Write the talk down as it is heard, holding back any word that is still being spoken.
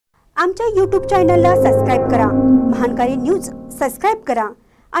आमच्या YouTube चॅनलला subscribe करा, महानकारी न्यूज सबस्क्राइब करा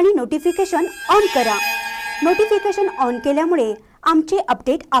आणि नोटिफिकेशन ऑन करा। नोटिफिकेशन ऑन केल्यामुळे आमचे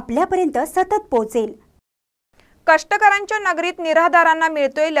अपडेट आपल्यापर्यंत सतत पोहोचेल। कष्टकऱ्यांच्या नगरीत निराधारांना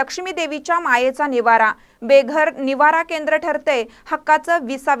मिळतोय लक्ष्मी देवीच्या मायेचा निवारा। बेघर निवारा केंद्र ठरते हक्काचं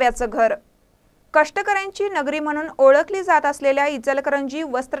 20व्याचं घर। कष्टकऱ्यांची नगरी म्हणून ओळखली जात असलेल्या इचलकरंजी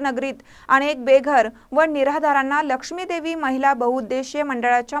वस्त्रनगरीत अनेक बेघर व निराधारांना लक्ष्मी देवी महिला बहुउद्देशीय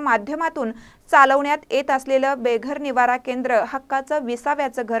मंडळाच्या माध्यमातून चालवण्यात येत असलेलं बेघर निवारा केंद्र हक्काचं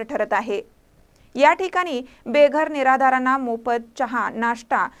 20व्याचं घर ठरत आहे। या ठिकाणी बेघर निराधारांना मोफत चहा,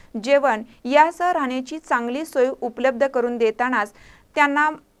 नाश्ता, जेवण यासह राहण्याची चांगली सोय उपलब्ध करून देतानाच त्यांना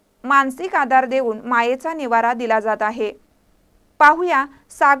मानसिक आधार देऊन मायेचा निवारा दिला जात आहे। पाहूया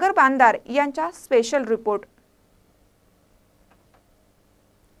सागर बांदार यांचा स्पेशल रिपोर्ट।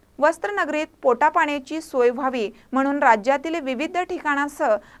 वस्त्रनगरीत पोटापाण्याची सोय व्हावी म्हणून राज्यातील विविध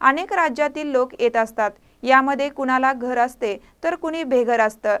ठिकाणांसह अनेक राज्यातील लोक येत असतात। यामध्ये कुणाला घर असते तर कुणी बेघर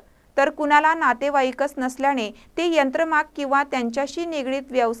असतं, तर कुणाला नातेवाईकच नसल्याने ते यंत्रमाग किंवा त्यांच्याशी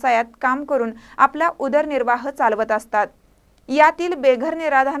निगडीत व्यवसायात काम करून आपला उदरनिर्वाह चालवत असतात। यातील बेघर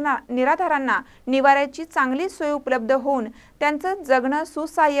निराधारांना निवाऱ्याची चांगली सोय उपलब्ध होऊन त्यांचं जगणं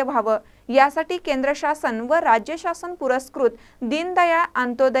सुसह्य व्हावं यासाठी केंद्र शासन व राज्य शासन पुरस्कृत दीनदयाळ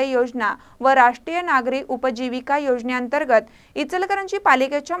अंत्योदय योजना व राष्ट्रीय नागरी उपजीविका योजनेअंतर्गत इचलकरंजी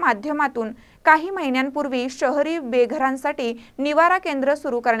पालिकेच्या माध्यमातून काही महिन्यांपूर्वी शहरी बेघरांसाठी निवारा केंद्र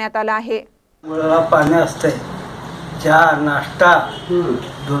सुरू करण्यात आलं आहे। पाणी असते, चहा, नाश्ता,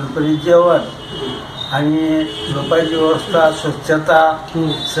 दोनपरी जेवण आणि झोपायची व्यवस्था, स्वच्छता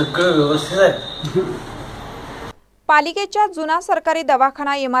सगळं व्यवस्थित आहे। पालिकेच्या जुना सरकारी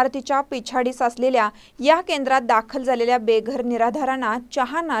दवाखाना इमारतीच्या पिछाडीस असलेल्या या केंद्रात दाखल झालेल्या बेघर निराधारांना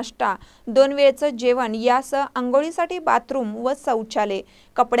चहा, नाश्ता, 2 वेळचं जेवण यासह अंघोळीसाठी बाथरूम व शौचालय,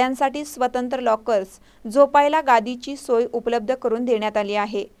 कपड्यांसाठी स्वतंत्र लॉकर्स, झोपायला गादीची सोय उपलब्ध करून देण्यात आली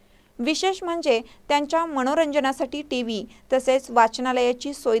आहे। विशेष म्हणजे त्यांच्या मनोरंजनासाठी टीव्ही तसेच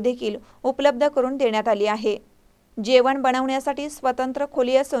वाचनालयाची सोय देखील उपलब्ध करून देण्यात आली आहे। जेवण बनवण्यासाठी स्वतंत्र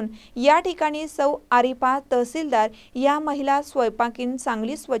खोली असून या ठिकाणी सौ आरिफा तहसीलदार या महिला स्वयंपाकीन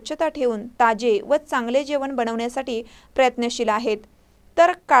चांगली स्वच्छता ठेवून ताजे व चांगले जेवण बनवण्यासाठी प्रयत्नशील आहेत।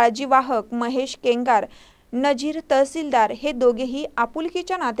 तर काळजीवाहक महेश केंगार, नजीर तहसीलदार हे दोघेही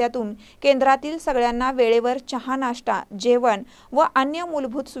आपुलकीच्या नात्यातून केंद्रातील सगळ्यांना वेळेवर चहा, नाश्ता, जेवण व अन्य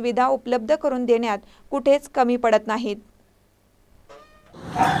मूलभूत सुविधा उपलब्ध करून देण्यात कुठेच कमी पडत नाहीत।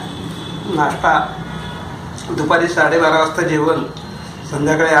 नाश्ता दुपारी 12:30 वाजता जेवण,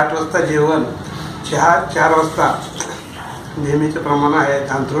 संध्याकाळी 8 वाजता जेवण, चहा 4 वाजता नेहमीचे प्रमाण आहे।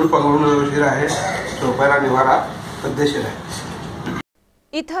 अंथरूण पांघरूण व्यवस्थित आहे, झोपायला निवारा पद्धतशीर आहे।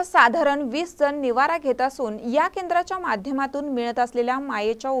 इथं साधारण 20 जण निवारा घेत असून या केंद्राच्या माध्यमातून मिळत असलेल्या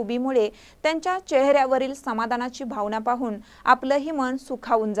मायेच्या उभीमुळे त्यांच्या चेहऱ्यावरील समाधानाची भावना पाहून आपलंही मन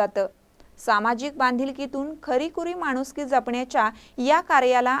सुखावून जातं। सामाजिक बांधिलकीतून खरीखुरी माणुसकी जपण्याच्या या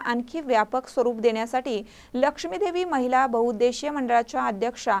कार्याला आणखी व्यापक स्वरूप देण्यासाठी लक्ष्मीदेवी महिला बहुउद्देशीय मंडळाच्या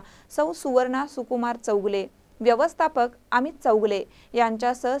अध्यक्षा सौ सुवर्णा सुकुमार चौगुले, व्यवस्थापक अमित चौगुले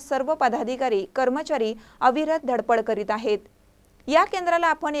यांच्यासह सर्व पदाधिकारी कर्मचारी अविरत धडपड करीत आहेत। या केंद्राला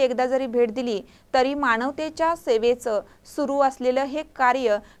आपण एकदा जरी भेट दिली तरी मानवतेच्या सेवेचं सुरू असलेलं हे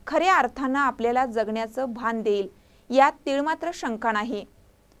कार्य खऱ्या अर्थानं आपल्याला जगण्याचं भान देईल यात तीळमात्र शंका नाही।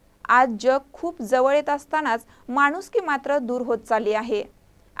 आज जग खूप जवळ येत असतानाच माणुसकी मात्र दूर होत चालली आहे।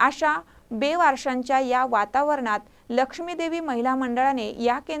 अशा बेवारशांच्या या वातावरणात लक्ष्मीदेवी महिला मंडळाने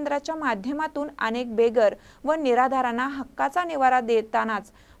या केंद्राच्या माध्यमातून अनेक बेघर व निराधारांना हक्काचा निवारा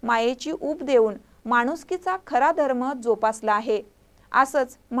देतानाच मायेची ऊब देऊन माणुसकीचा खरा धर्म जोपासला आहे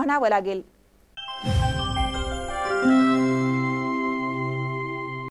असंच म्हणावं लागेल।